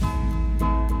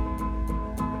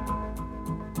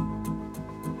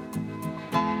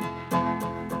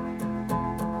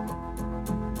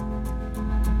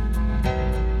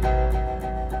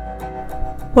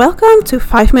Welcome to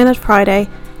 5 Minute Friday,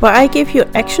 where I give you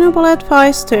actionable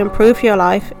advice to improve your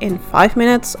life in 5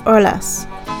 minutes or less.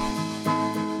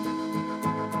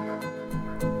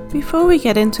 Before we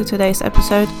get into today's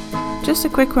episode, just a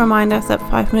quick reminder that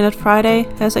 5 Minute Friday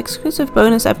has exclusive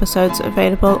bonus episodes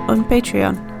available on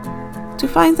Patreon. To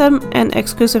find them and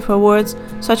exclusive rewards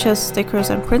such as stickers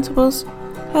and printables,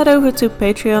 head over to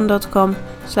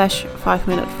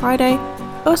patreon.com/5minutefriday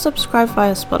or subscribe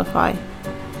via Spotify.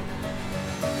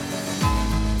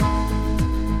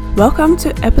 Welcome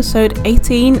to episode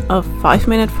 18 of 5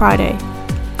 Minute Friday.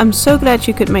 I'm so glad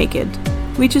you could make it.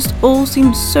 We just all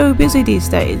seem so busy these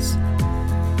days.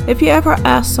 If you ever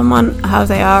ask someone how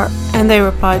they are and they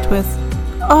replied with,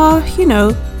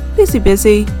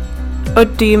 busy. Or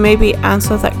do you maybe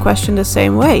answer that question the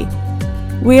same way?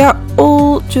 We are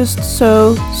all just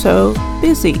so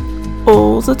busy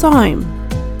all the time.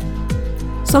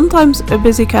 Sometimes a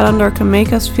busy calendar can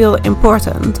make us feel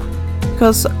important.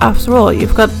 Because after all,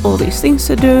 you've got all these things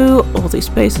to do, all these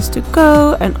places to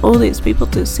go, and all these people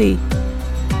to see.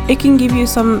 It can give you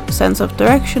some sense of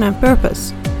direction and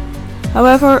purpose.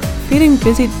 However, feeling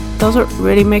busy doesn't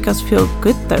really make us feel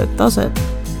good though, does it?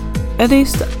 At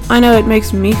least, I know it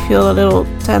makes me feel a little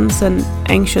tense and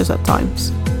anxious at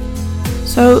times.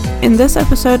 So, in this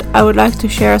episode, I would like to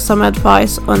share some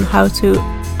advice on how to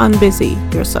unbusy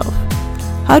yourself.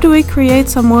 How do we create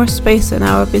some more space in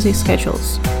our busy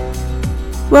schedules?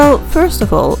 Well, first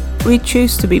of all, we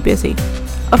choose to be busy.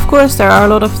 Of course, there are a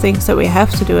lot of things that we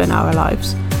have to do in our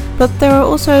lives, but there are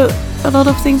also a lot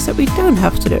of things that we don't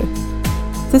have to do.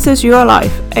 This is your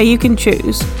life, and you can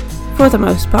choose, for the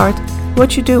most part,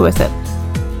 what you do with it.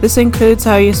 This includes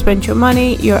how you spend your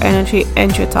money, your energy,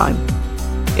 and your time.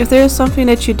 If there is something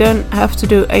that you don't have to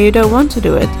do and you don't want to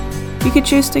do it, you could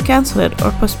choose to cancel it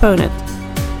or postpone it.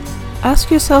 Ask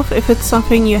yourself if it's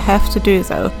something you have to do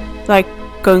though, like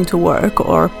going to work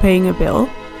or paying a bill.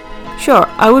 Sure,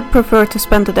 I would prefer to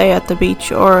spend the day at the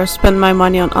beach or spend my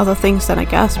money on other things than a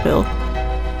gas bill.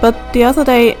 But the other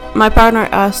day, my partner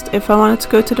asked if I wanted to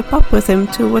go to the pub with him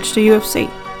to watch the UFC.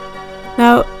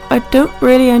 Now, I don't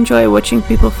really enjoy watching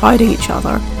people fighting each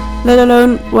other, let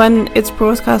alone when it's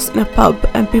broadcast in a pub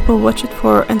and people watch it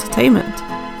for entertainment.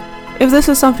 If this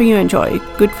is something you enjoy,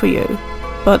 good for you,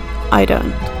 but I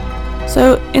don't.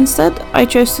 So instead, I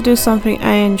chose to do something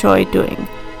I enjoy doing.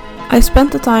 I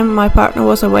spent the time my partner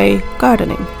was away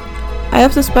gardening. I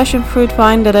have this passion fruit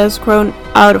vine that has grown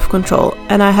out of control,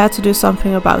 and I had to do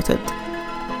something about it.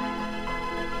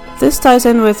 This ties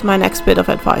in with my next bit of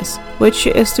advice, which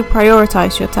is to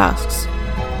prioritize your tasks.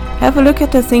 Have a look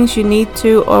at the things you need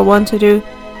to or want to do,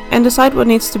 and decide what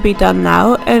needs to be done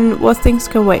now and what things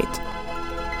can wait.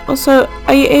 Also,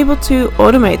 are you able to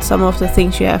automate some of the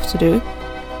things you have to do?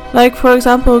 Like, for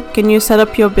example, can you set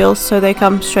up your bills so they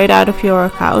come straight out of your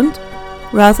account,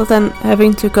 rather than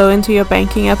having to go into your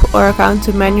banking app or account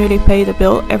to manually pay the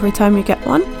bill every time you get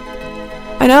one?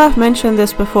 I know I've mentioned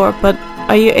this before, but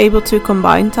are you able to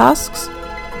combine tasks?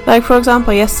 Like, for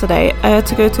example, yesterday I had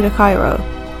to go to the Cairo.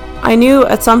 I knew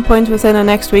at some point within the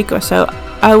next week or so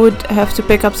I would have to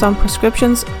pick up some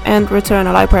prescriptions and return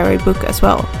a library book as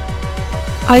well.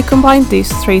 I combined these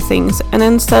three things, and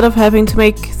instead of having to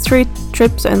make 3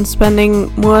 trips and spending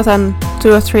more than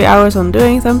 2 or 3 hours on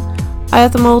doing them, I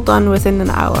had them all done within an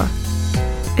hour.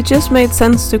 It just made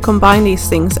sense to combine these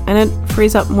things, and it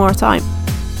frees up more time.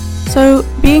 So,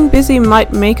 being busy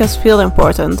might make us feel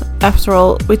important. After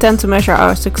all, we tend to measure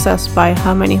our success by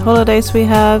how many holidays we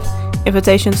have,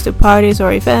 invitations to parties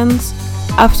or events,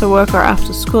 after work or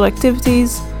after school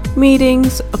activities,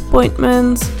 meetings,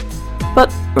 appointments. But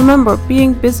remember,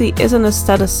 being busy isn't a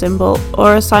status symbol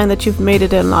or a sign that you've made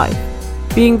it in life.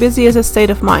 Being busy is a state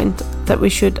of mind that we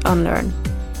should unlearn.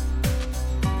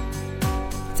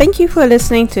 Thank you for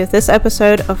listening to this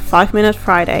episode of 5 Minute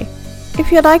Friday.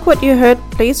 If you like what you heard,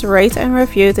 please rate and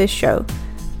review this show.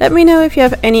 Let me know if you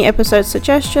have any episode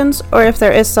suggestions or if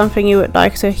there is something you would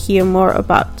like to hear more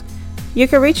about. You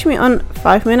can reach me on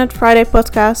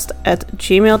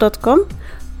 5minutefridaypodcast@gmail.com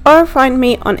or find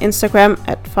me on Instagram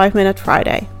at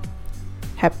 5minutefriday.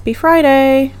 Happy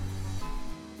Friday!